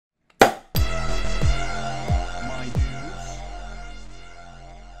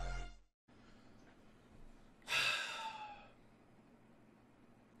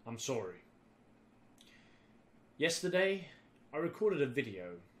I'm sorry. Yesterday, I recorded a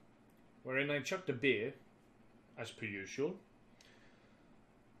video wherein I chugged a beer, as per usual,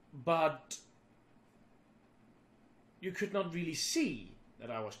 but you could not really see that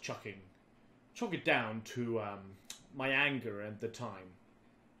I was chugging. Chalk it down to my anger at the time,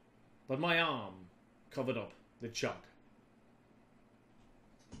 but my arm covered up the chug.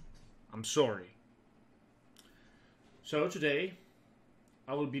 I'm sorry. So today,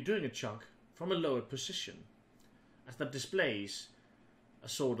 I will be doing a chug from a lower position, as that displays a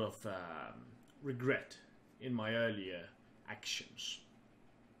sort of regret in my earlier actions.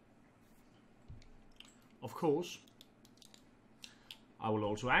 Of course, I will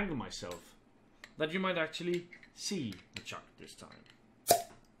also angle myself that you might actually see the chug this time.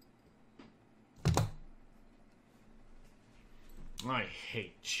 I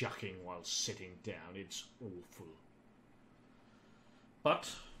hate chugging while sitting down, it's awful. But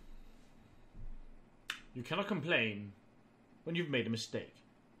you cannot complain when you've made a mistake,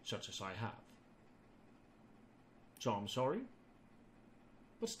 such as I have. So I'm sorry,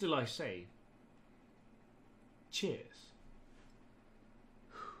 but still I say, cheers.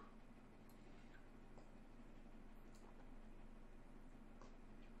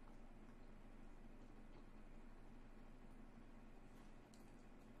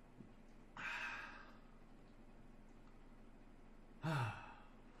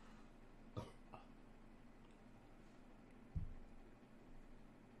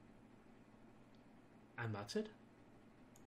 And that's it.